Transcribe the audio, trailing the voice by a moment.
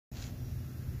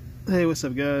Hey, what's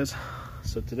up guys?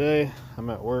 So today I'm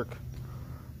at work.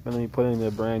 I'm gonna be putting the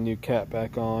brand new cat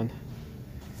back on,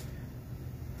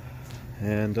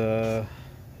 and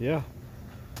yeah,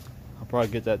 I'll probably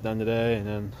get that done today, and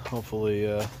then hopefully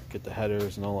get the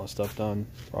headers and all that stuff done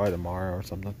probably tomorrow or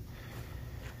something.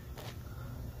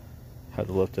 Had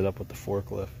to lift it up with the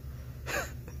forklift.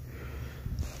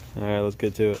 All right, let's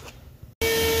get to it.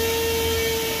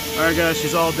 All right guys,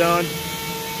 she's all done.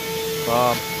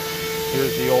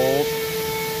 Here's the old.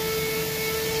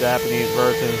 Japanese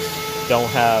versions don't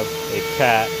have a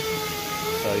cat,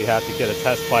 so you have to get a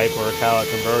test pipe or a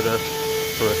catalytic converter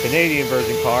for a Canadian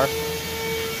version car.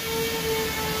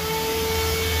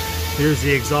 Here's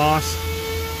the exhaust,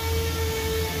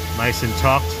 nice and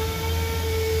tucked,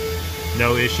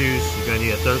 no issues. You're going to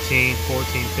need a 13,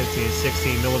 14, 15, and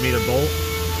 16 millimeter bolt.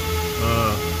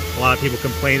 A lot of people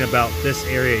complain about this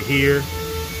area here,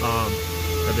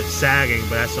 a bit sagging,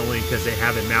 but that's only because they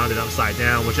have it mounted upside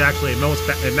down, which actually it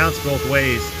mounts both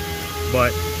ways,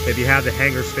 but if you have the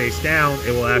hanger space down,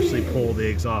 it will actually pull the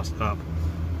exhaust up.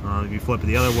 If you flip it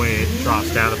the other way, it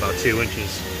drops down about 2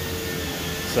 inches.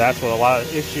 So that's what a lot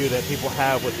of issue that people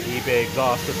have with the eBay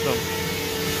exhaust system.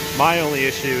 My only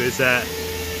issue is that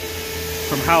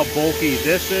from how bulky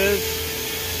this is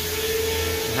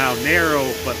and how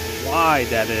narrow but wide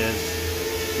that is,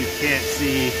 you can't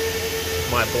see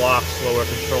my block slower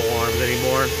control arms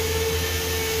anymore.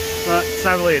 It's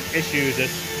not really an issue,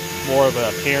 it's more of an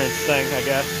appearance thing, I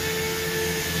guess.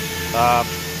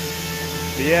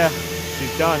 But yeah,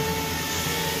 she's done.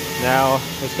 Now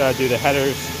just gotta do the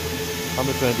headers. I'm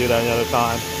just gonna do that another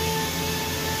time,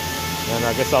 and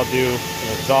I guess I'll do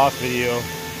an exhaust video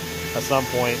at some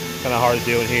point. It's kind of hard to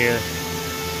do in here,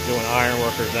 doing iron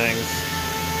worker things.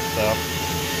 So,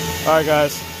 all right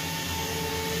guys,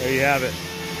 there you have it.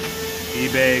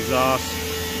 eBay exhaust,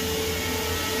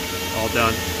 all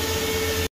done.